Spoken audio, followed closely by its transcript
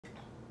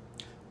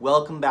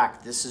Welcome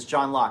back. This is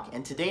John Locke,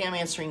 and today I'm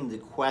answering the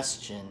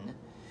question,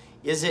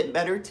 is it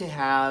better to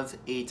have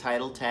a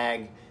title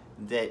tag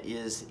that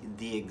is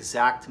the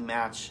exact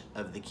match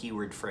of the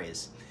keyword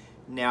phrase?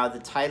 Now, the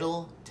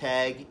title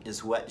tag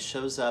is what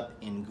shows up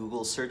in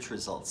Google search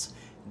results.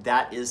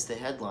 That is the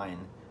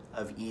headline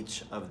of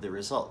each of the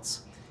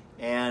results.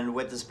 And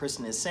what this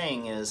person is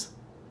saying is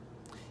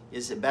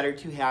it better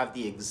to have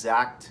the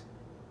exact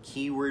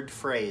keyword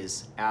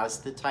phrase as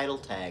the title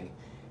tag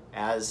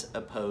as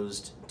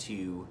opposed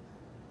to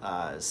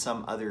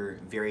some other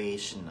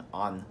variation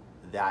on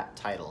that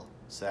title?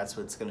 So that's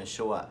what's going to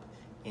show up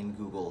in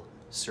Google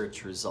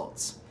search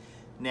results.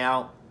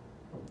 Now,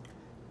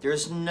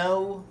 there's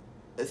no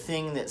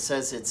thing that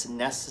says it's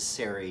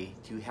necessary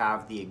to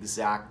have the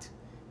exact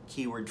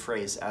keyword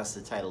phrase as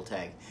the title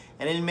tag.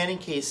 And in many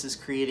cases,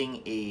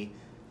 creating a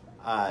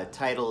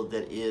title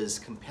that is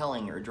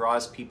compelling or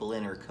draws people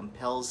in or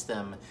compels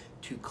them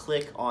to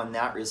click on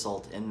that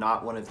result and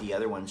not one of the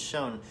other ones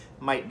shown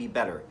might be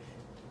better.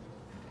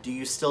 Do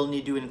you still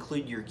need to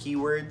include your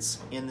keywords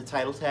in the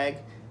title tag?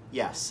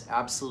 Yes,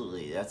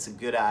 absolutely. That's a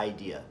good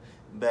idea.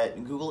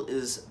 But Google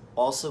is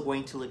also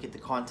going to look at the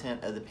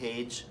content of the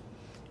page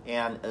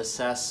and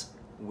assess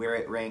where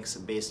it ranks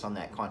based on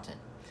that content.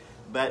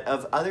 But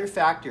of other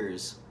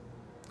factors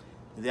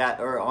that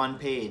are on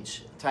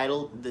page,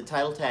 the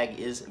title tag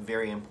is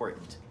very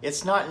important.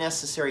 It's not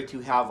necessary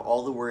to have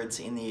all the words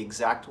in the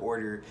exact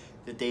order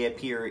that they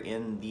appear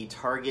in the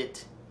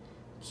target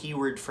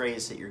keyword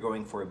phrase that you're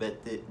going for, but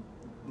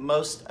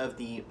most of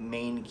the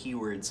main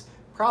keywords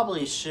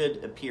probably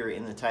should appear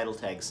in the title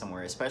tag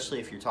somewhere, especially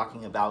if you're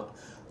talking about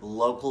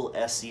local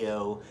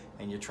SEO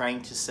and you're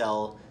trying to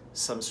sell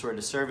some sort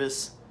of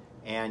service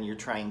and you're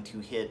trying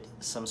to hit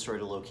some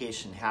sort of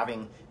location.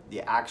 Having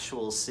the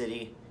actual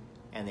city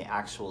and the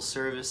actual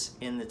service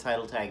in the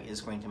title tag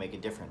is going to make a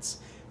difference.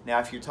 Now,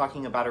 if you're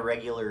talking about a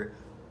regular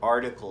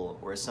article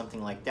or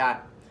something like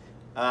that,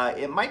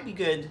 it might be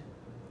good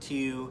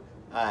to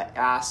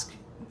ask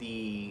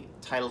the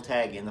title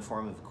tag in the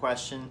form of a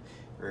question,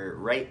 or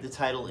write the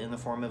title in the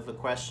form of a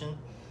question,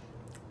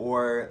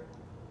 or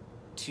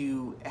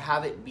to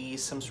have it be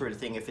some sort of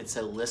thing. If it's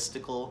a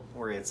listicle,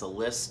 where it's a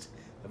list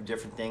of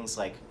different things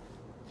like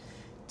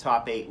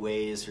top 8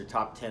 ways or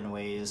top 10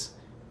 ways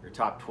or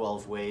top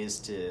 12 ways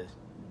to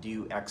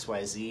do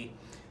XYZ,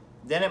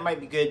 then it might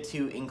be good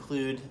to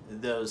include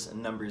those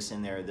numbers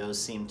in there. Those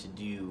seem to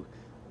do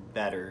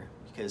better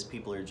because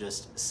people are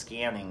just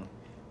scanning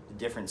the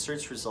different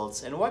search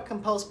results. And what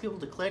compels people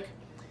to click?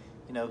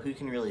 You know, who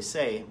can really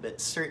say? But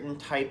certain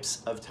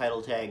types of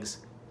title tags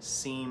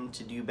seem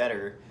to do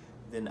better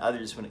than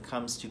others when it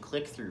comes to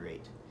click-through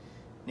rate.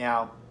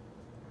 Now,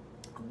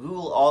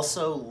 Google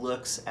also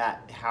looks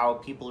at how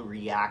people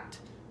react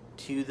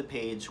to the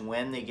page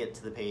when they get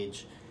to the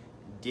page.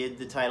 Did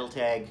the title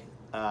tag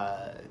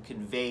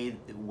convey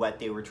what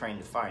they were trying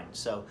to find?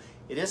 So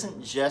it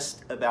isn't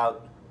just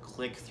about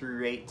click-through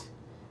rate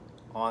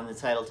on the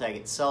title tag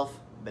itself,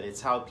 but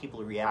it's how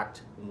people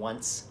react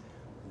once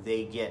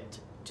they get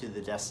to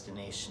the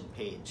destination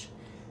page.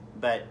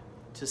 But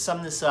to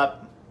sum this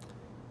up,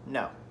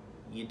 no,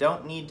 you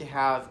don't need to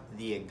have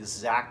the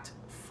exact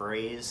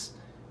phrase,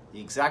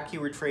 the exact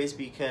keyword phrase,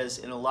 because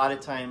in a lot of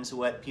times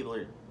what people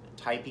are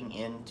typing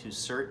in to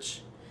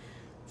search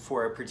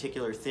for a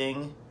particular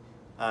thing,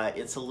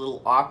 it's a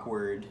little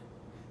awkward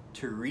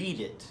to read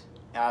it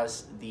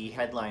as the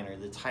headline or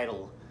the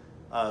title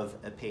of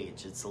a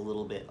page. It's a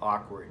little bit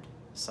awkward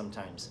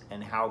sometimes,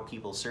 and how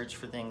people search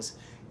for things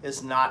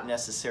is not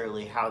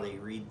necessarily how they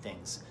read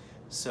things.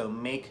 So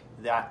make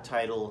that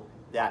title,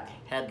 that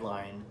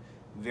headline,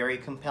 very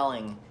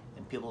compelling,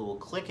 and people will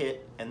click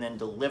it and then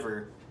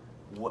deliver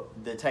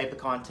the type of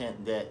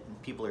content that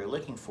people are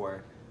looking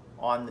for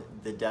on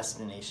the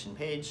destination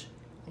page,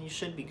 and you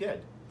should be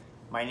good.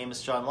 My name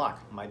is John Locke.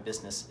 My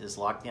business is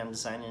Lockedown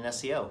Design and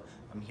SEO.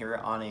 I'm here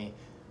on a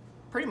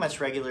pretty much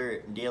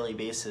regular daily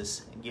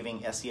basis giving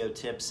SEO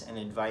tips and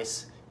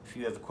advice. If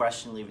you have a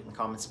question, leave it in the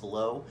comments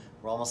below.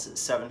 We're almost at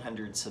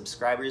 700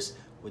 subscribers.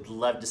 Would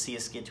love to see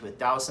us get to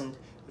 1,000.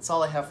 That's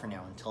all I have for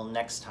now. Until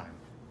next time,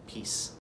 peace.